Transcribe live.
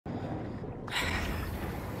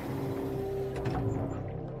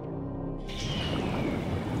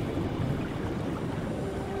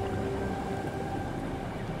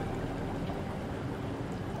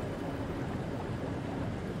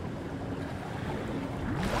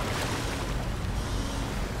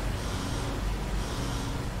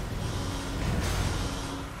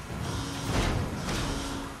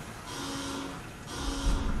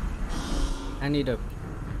I need to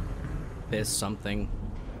piss something.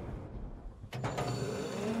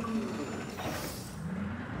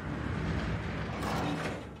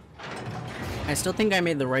 I still think I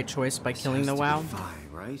made the right choice by killing the WoW.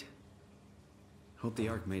 Right? Hope the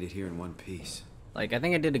Ark made it here in one piece. Like, I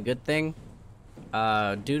think I did a good thing.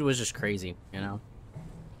 Dude was just crazy, you know?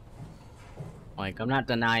 Like, I'm not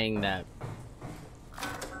denying that.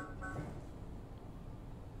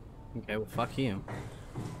 Okay, well, fuck you.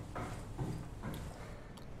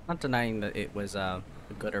 Not denying that it was a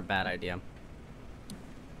good or bad idea.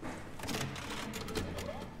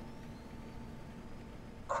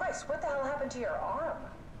 Chris, what the hell happened to your arm?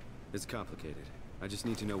 It's complicated. I just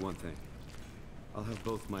need to know one thing. I'll have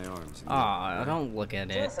both my arms. Aw, don't look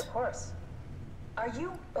at it. Yes, of course. Are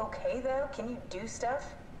you okay, though? Can you do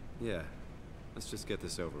stuff? Yeah. Let's just get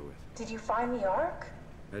this over with. Did you find the Ark?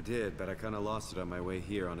 I did, but I kind of lost it on my way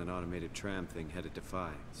here on an automated tram thing headed to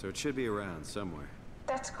Phi. So it should be around somewhere.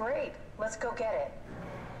 That's great. Let's go get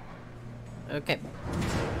it. Okay.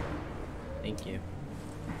 Thank you.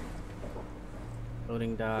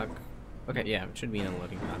 Loading dock. Okay, yeah, it should be in a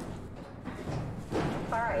loading dock.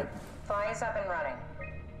 Alright, Phi is up and running.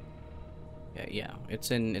 Yeah,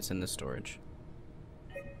 it's in the storage.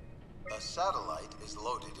 A satellite is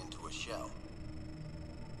loaded into a shell.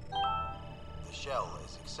 The shell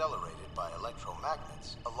is accelerated by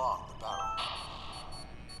electromagnets along the barrel.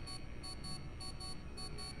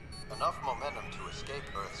 Enough momentum to escape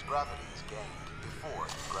Earth's gravity is gained before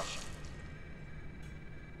regression.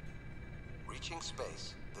 Reaching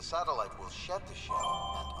space, the satellite will shed the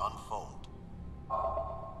shell and unfold.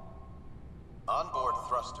 Onboard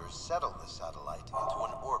thrusters settle the satellite into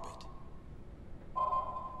an orbit.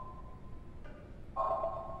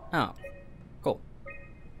 Oh, cool.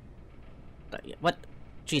 What?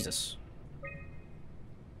 Jesus.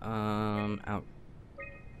 Out.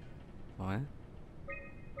 What?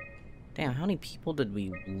 Damn, how many people did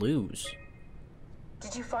we lose?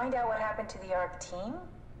 Did you find out what happened to the Ark team?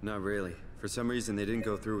 Not really. For some reason, they didn't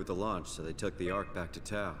go through with the launch, so they took the Ark back to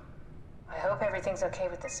Tau. I hope everything's okay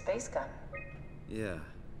with the space gun. Yeah,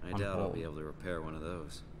 I doubt I'll be able to repair one of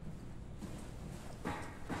those.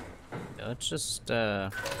 Let's just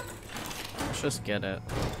get it.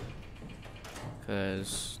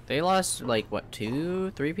 Cause they lost like what,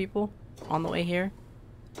 2, 3 people on the way here?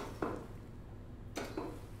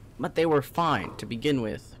 But they were fine to begin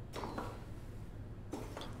with.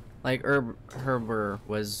 Like Herber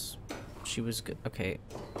was, she was good. Okay,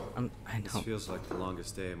 I know. This feels like the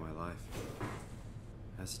longest day of my life.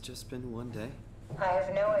 Has it just been one day? I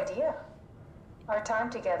have no idea. Our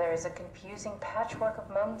time together is a confusing patchwork of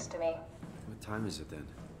moments to me. What time is it then?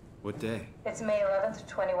 What day? It's May 11th,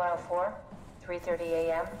 2104, 3:30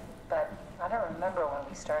 a.m., but I don't remember when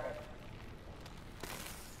we started.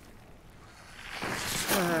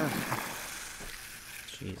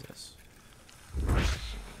 Jesus.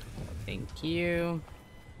 Thank you.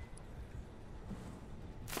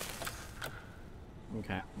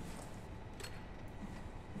 Okay.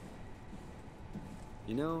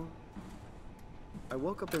 You know, I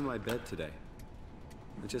woke up in my bed today.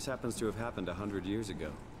 It just happens to have happened 100 years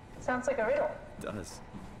ago. Sounds like a riddle. It does.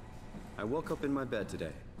 I woke up in my bed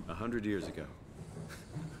today, 100 years ago.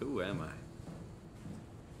 Who am I?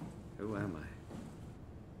 Who am I?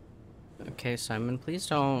 Okay, Simon, please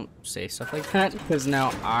don't say stuff like that, because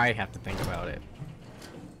now I have to think about it.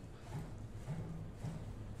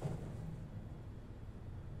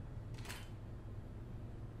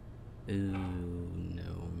 Ooh,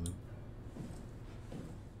 no.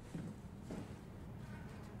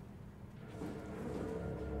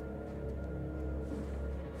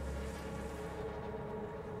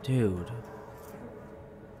 Dude.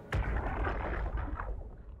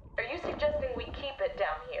 Are you suggesting we keep it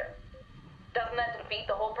down here? Doesn't that defeat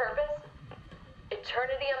the whole purpose?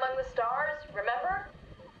 Eternity among the stars, remember?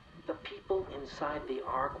 The people inside the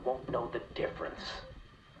Ark won't know the difference.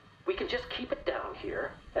 We can just keep it down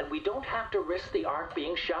here, and we don't have to risk the Ark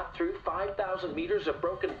being shot through 5,000 meters of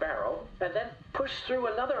broken barrel, and then push through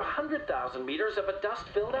another 100,000 meters of a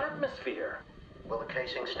dust-filled atmosphere. Will the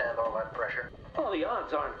casing stand all that pressure? Well, the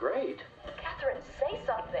odds aren't great. Catherine, say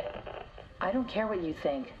something. I don't care what you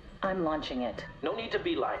think. I'm launching it. No need to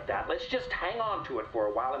be like that. Let's just hang on to it for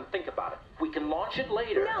a while and think about it. We can launch it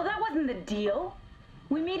later. No, that wasn't the deal.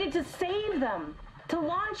 We needed to save them. To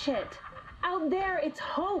launch it. Out there, it's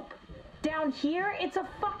hope. Down here, it's a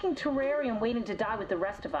fucking terrarium waiting to die with the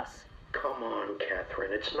rest of us. Come on,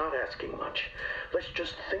 Catherine. It's not asking much. Let's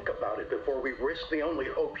just think about it before we risk the only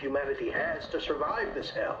hope humanity has to survive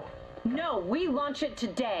this hell. No, we launch it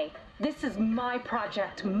today. This is my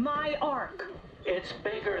project, my Ark. It's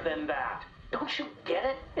bigger than that. Don't you get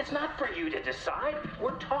it? It's not for you to decide.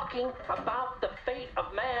 We're talking about the fate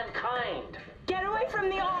of mankind. Get away from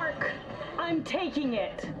the Ark! I'm taking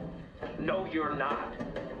it. No, you're not.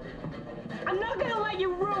 I'm not gonna let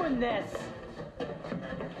you ruin this.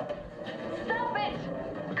 Stop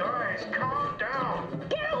it! Guys, calm down.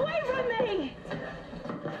 Get away from me!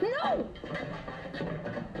 No!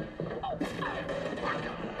 What the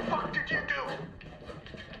fuck did you do?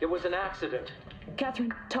 It was an accident.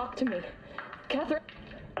 Catherine, talk to me. Catherine.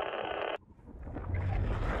 Oh,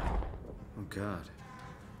 God.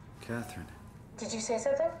 Catherine, Did you say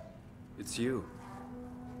something? it's you.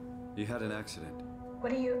 You had an accident.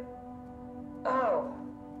 What are you... Oh.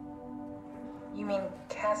 You mean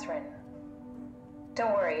Catherine.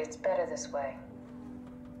 Don't worry, it's better this way.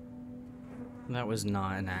 That was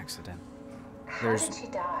not an accident. How did she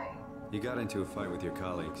die? You got into a fight with your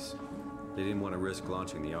colleagues. They didn't want to risk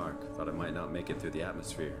launching the Ark. Thought it might not make it through the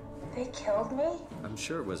atmosphere. They killed me? I'm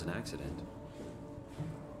sure it was an accident.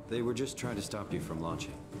 They were just trying to stop you from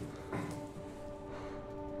launching.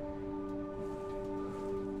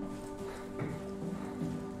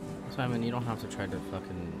 Simon, you don't have to try to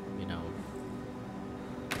fucking, you know...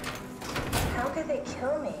 How could they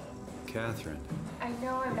kill me? Catherine, I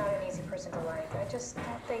know I'm not an easy person to like. I just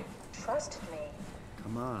thought they trusted me.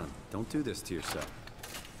 come on. Don't do this to yourself.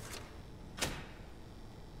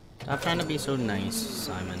 Stop trying to be so nice,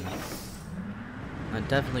 Simon. That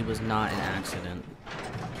definitely was not an accident.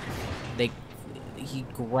 He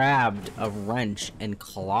grabbed a wrench and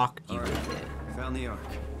clocked you with it. Found the Ark.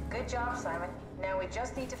 Good job, Simon. Now we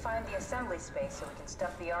just need to find the assembly space so we can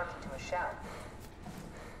stuff the Ark into a shell.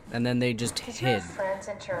 And then they just Did you hid. have friends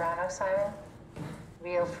in Toronto, Simon?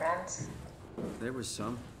 Real friends? There was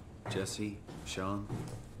some. Jesse, Sean,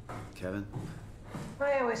 Kevin.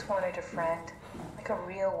 I always wanted a friend. Like a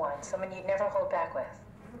real one. Someone you'd never hold back with.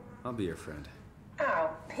 I'll be your friend.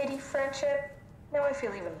 Oh, pity friendship? Now I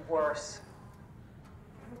feel even worse.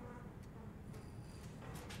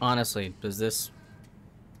 Honestly, does this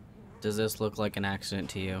look like an accident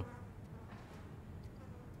to you?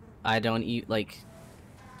 I don't eat like.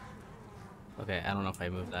 Okay, I don't know if I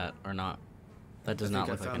moved that or not. That does not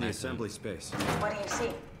I look like found an the accident. assembly space. What do you see?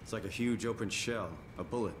 It's like a huge open shell, a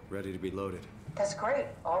bullet ready to be loaded. That's great.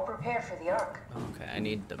 All prepared for the Ark. Okay, I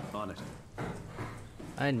need the On it.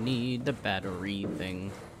 battery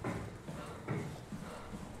thing.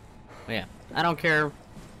 Yeah, I don't care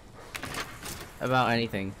about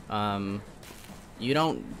anything. You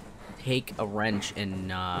don't take a wrench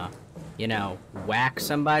and you know, whack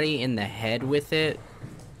somebody in the head with it.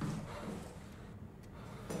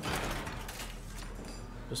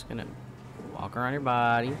 Just gonna walk around your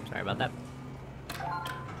body. Sorry about that.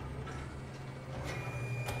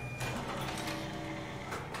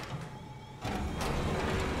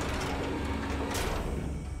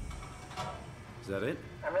 Is that it?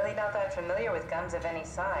 I'm really not that familiar with guns of any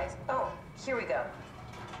size. Oh, here we go.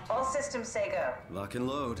 All systems say go. Lock and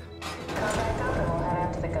load. Come back up and we'll head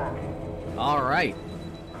out to the gun. All right.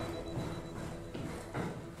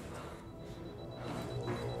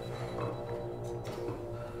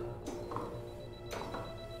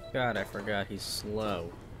 God, I forgot he's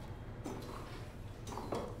slow.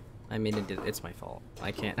 I mean, it's my fault.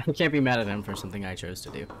 I can't be mad at him for something I chose to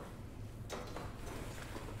do.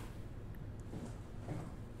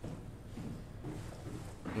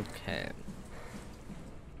 Okay.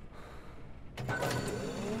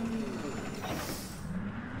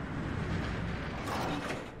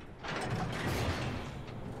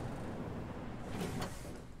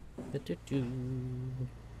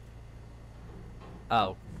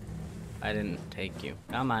 Oh, I didn't take you.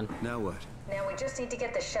 Come on. Now what? Now we just need to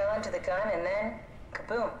get the shell into the gun and then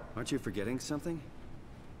kaboom. Aren't you forgetting something?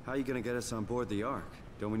 How are you gonna get us on board the Ark?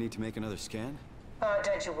 Don't we need to make another scan? Oh,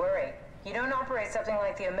 don't you worry. You don't operate something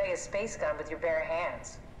like the Omega space gun with your bare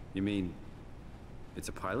hands. You mean it's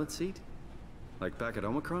a pilot seat? Like back at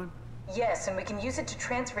Omicron? Yes, and we can use it to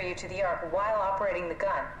transfer you to the Ark while operating the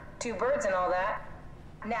gun. 2 birds and all that.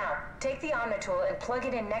 Now, take the Omnitool and plug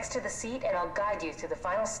it in next to the seat and I'll guide you through the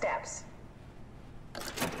final steps.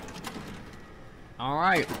 All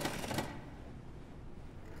right.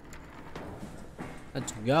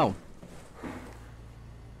 Let's go.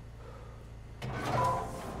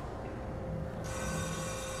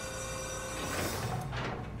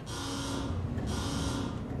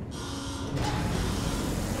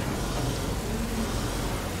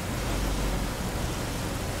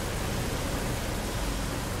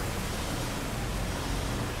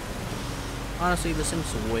 Honestly, this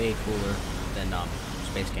seems way cooler than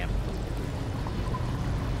Space Camp.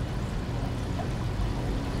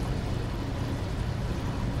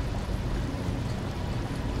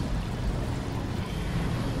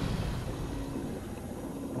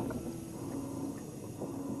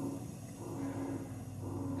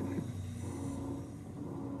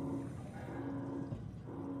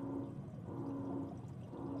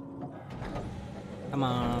 Come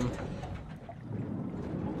on.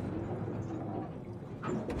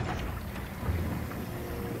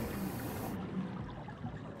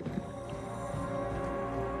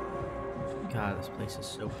 God, this place is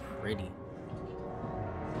so pretty.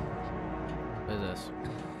 What is this?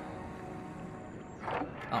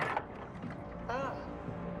 Oh. Oh.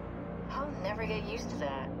 I'll never get used to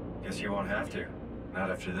that. Guess you won't have to. Not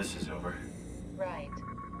after this is over. Right.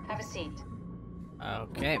 Have a seat.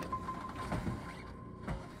 Okay.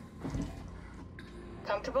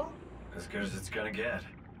 Comfortable? As good as it's gonna get.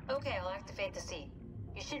 Okay, I'll activate the seat.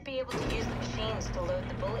 You should be able to use the machines to load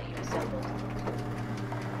the bullet you assembled.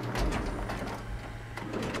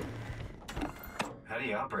 How do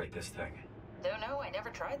you operate this thing? Don't know, I never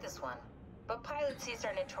tried this one. But pilot seats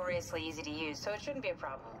are notoriously easy to use, so it shouldn't be a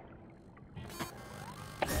problem.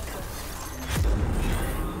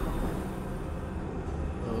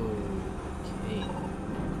 Okay.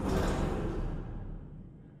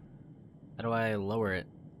 How do I lower it?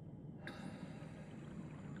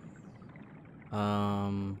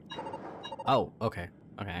 Oh, okay.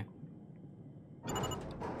 Okay.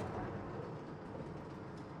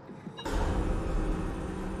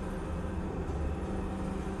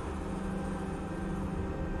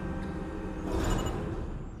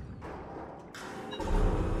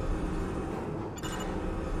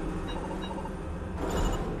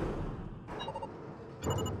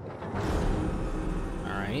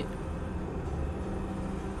 Alright.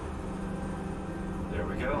 There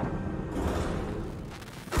we go.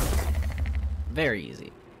 Very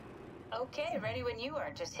easy. Okay, ready when you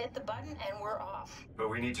are. Just hit the button and we're off. But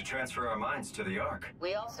we need to transfer our minds to the Ark.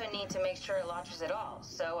 We also need to make sure it launches at all,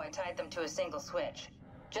 so I tied them to a single switch.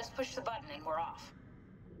 Just push the button and we're off.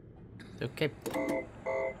 Okay. Here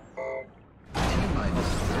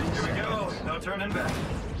we go. No turning back.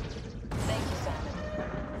 Thank you, Simon.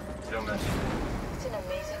 Don't mention it. It's an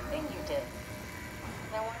amazing thing you did.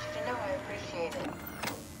 And I want you to know I appreciate it.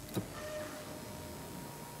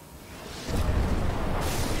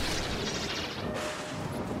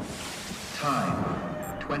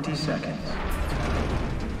 Time, 20 seconds.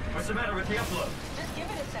 What's the matter with the upload? Just give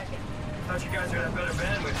it a second. Thought you guys would have better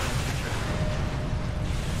bandwidth.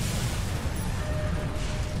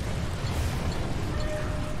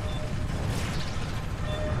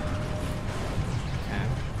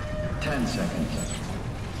 10 seconds.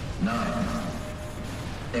 9,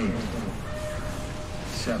 8,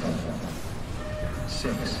 7,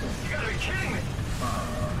 6. You gotta be kidding me! 5,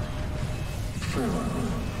 4,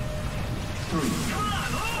 3, Come on,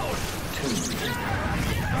 load! 2.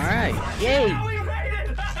 Alright. Yay! Oh, we made it!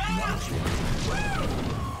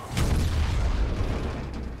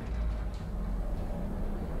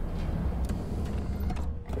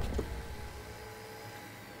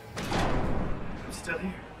 I'm still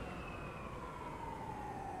here.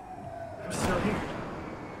 I'm still here.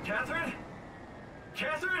 Catherine?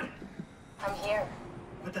 Catherine? I'm here.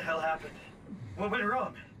 What the hell happened? What went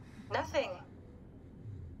wrong? Nothing.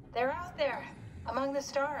 They're out there, among the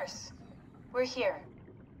stars. We're here.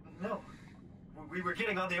 No. We were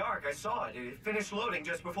getting on the Ark. I saw it. It finished loading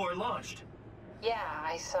just before it launched. Yeah,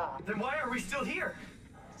 I saw. Then why are we still here?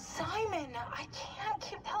 Simon, I can't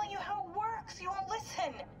keep telling you how it works. You won't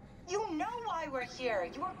listen. You know why we're here.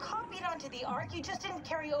 You were copied onto the Ark. You just didn't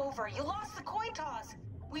carry over. You lost the coin toss.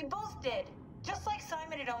 We both did. Just like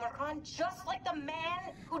Simon at Omicron, just like the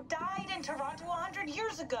man who died in Toronto 100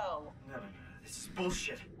 years ago. No. This is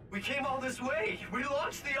bullshit. We came all this way. We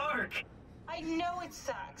launched the Ark. I know it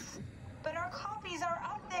sucks, but our copies are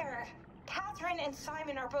up there. Catherine and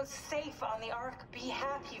Simon are both safe on the Ark. Be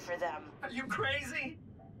happy for them. Are you crazy?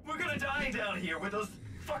 We're gonna die down here with those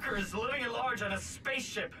fuckers living at large on a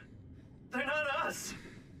spaceship. They're not us.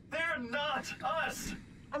 They're not us.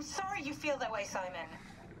 I'm sorry you feel that way, Simon.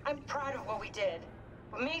 I'm proud of what we did.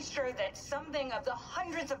 We made sure that something of the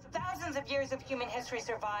hundreds of thousands of years of human history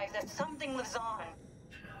survived, that something lives on.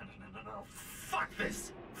 No. Fuck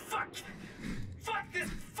this! Fuck this!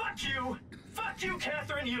 Fuck you! Fuck you,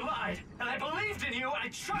 Catherine, you lied! And I believed in you, I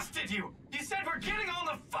trusted you! You said we're getting on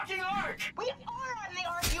the fucking Ark! We are on the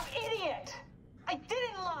Ark, you idiot! I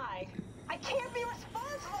didn't lie! I can't be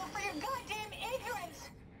responsible for your goddamn ignorance!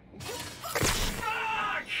 You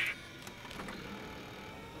Fuck!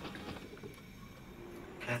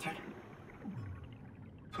 Catherine?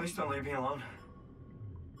 Please don't leave me alone.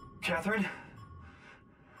 Catherine?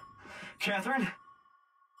 Catherine?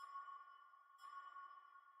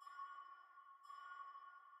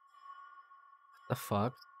 The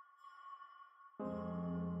fuck?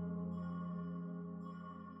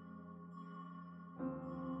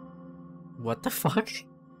 What the fuck?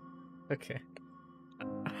 Okay.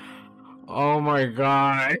 Oh my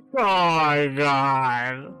god. Oh my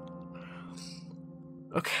god.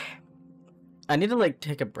 Okay. I need to like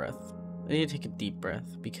take a breath. I need to take a deep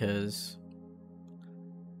breath because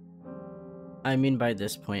I mean by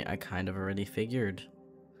this point I kind of already figured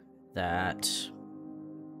that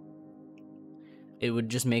it would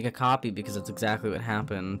just make a copy because that's exactly what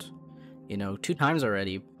happened, you know, 2 times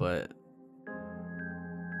already, but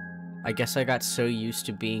I guess I got so used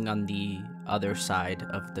to being on the other side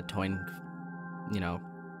of the toin, you know,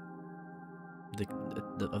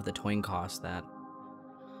 of the toin cost that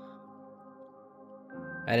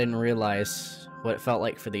I didn't realize what it felt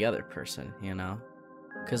like for the other person, you know?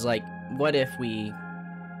 Because, like, what if we,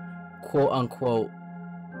 quote-unquote,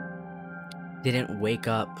 didn't wake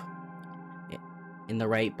up in the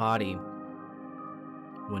right body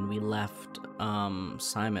when we left,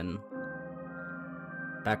 Simon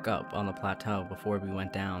back up on the plateau before we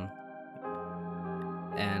went down,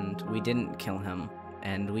 and we didn't kill him,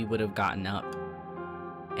 and we would have gotten up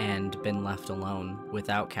and been left alone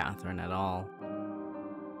without Catherine at all,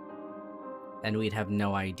 and we'd have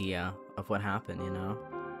no idea of what happened, you know?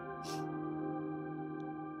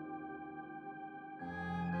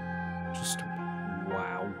 Just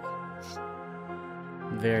wow.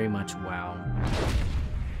 Very much wow.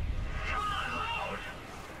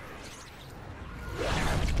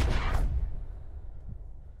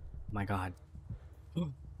 My god.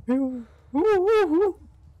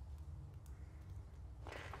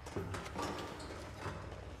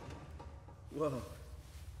 Whoa.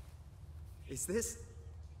 Is this...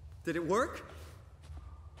 Did it work?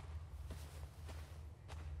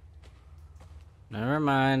 Never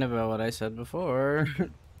mind about what I said before.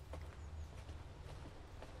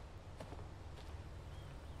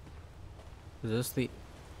 Is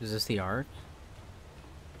this the Ark?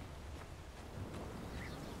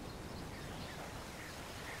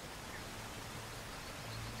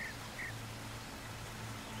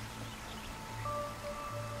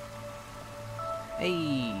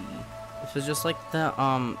 Hey, this is just like the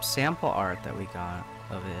sample art that we got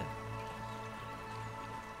of it.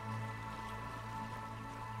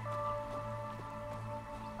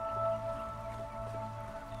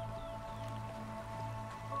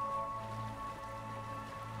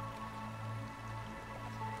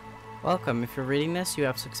 Welcome. If you're reading this, you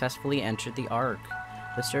have successfully entered the Ark.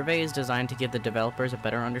 The survey is designed to give the developers a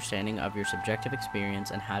better understanding of your subjective experience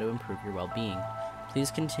and how to improve your well-being. Please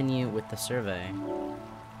continue with the survey.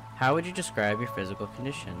 How would you describe your physical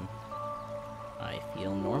condition? I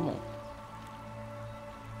feel normal.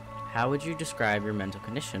 How would you describe your mental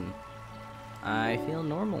condition? I feel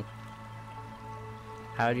normal.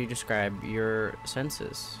 How do you describe your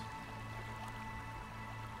senses?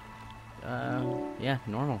 Yeah,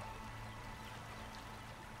 normal.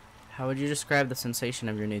 How would you describe the sensation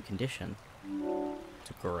of your new condition?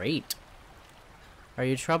 It's great. Are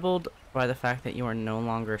you troubled by the fact that you are no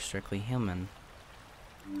longer strictly human?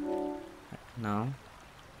 No.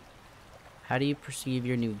 How do you perceive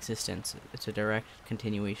your new existence? It's a direct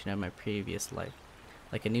continuation of my previous life,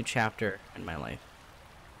 like a new chapter in my life.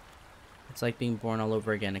 It's like being born all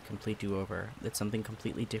over again, a complete do-over. It's something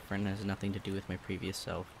completely different and has nothing to do with my previous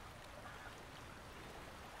self.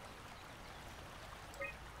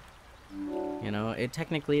 You know, it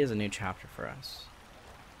technically is a new chapter for us.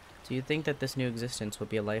 Do you think that this new existence will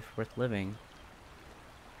be a life worth living?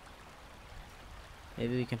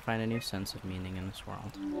 Maybe we can find a new sense of meaning in this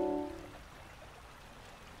world.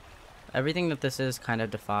 Everything that this is kind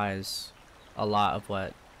of defies a lot of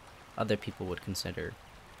what other people would consider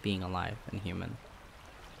being alive and human.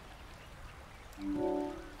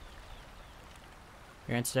 Your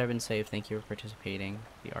answers have been saved. Thank you for participating.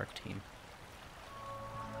 The ARC team.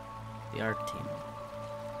 The ARC team.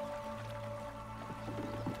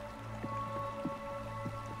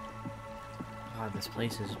 God, this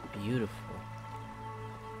place is beautiful.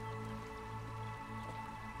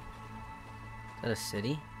 Is that a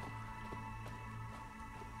city?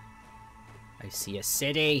 see a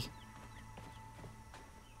city.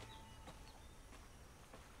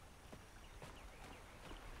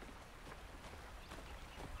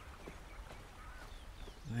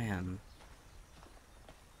 Man.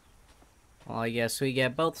 Well, I guess we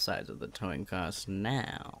get both sides of the towing cost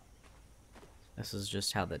now. This is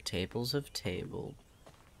just how the tables have tabled.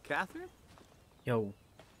 Catherine? Yo.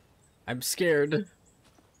 I'm scared.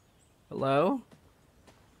 Hello?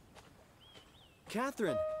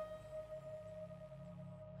 Catherine!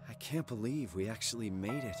 I can't believe we actually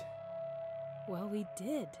made it. Well, we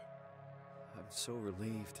did. I'm so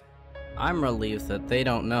relieved. I'm relieved that they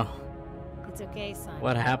don't know It's okay, son.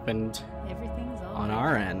 what happened Everything's all on right.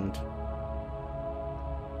 our end.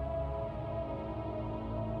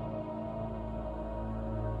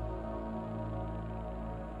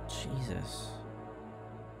 Jesus.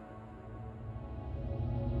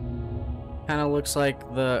 Kinda looks like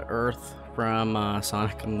the Earth from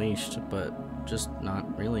Sonic Unleashed, but just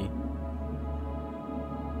not really.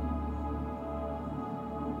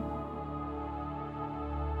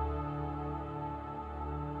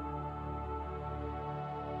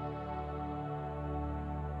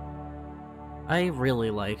 I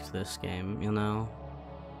really liked this game, you know?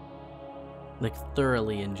 Like,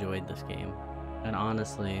 thoroughly enjoyed this game. And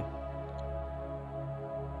honestly,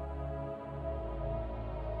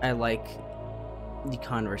 I like the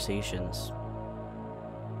conversations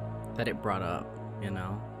that it brought up, you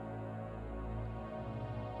know?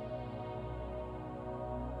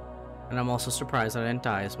 And I'm also surprised that I didn't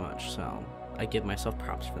die as much, so I give myself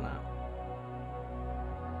props for that.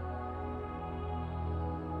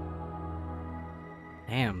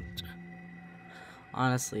 Damn.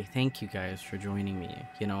 Honestly, thank you guys for joining me,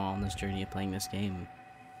 you know, on this journey of playing this game.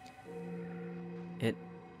 It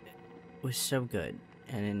was so good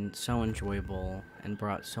and so enjoyable and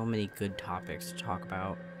brought so many good topics to talk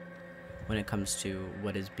about when it comes to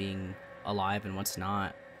what is being alive and what's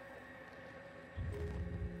not.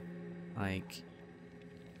 Like,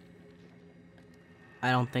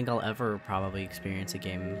 I don't think I'll ever probably experience a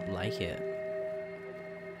game like it.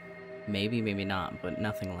 Maybe, maybe not, but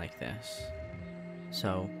nothing like this.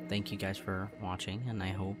 So, thank you guys for watching, and I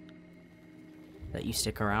hope that you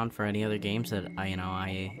stick around for any other games that I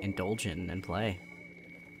indulge in and play.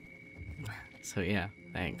 So yeah,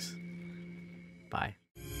 thanks. Bye.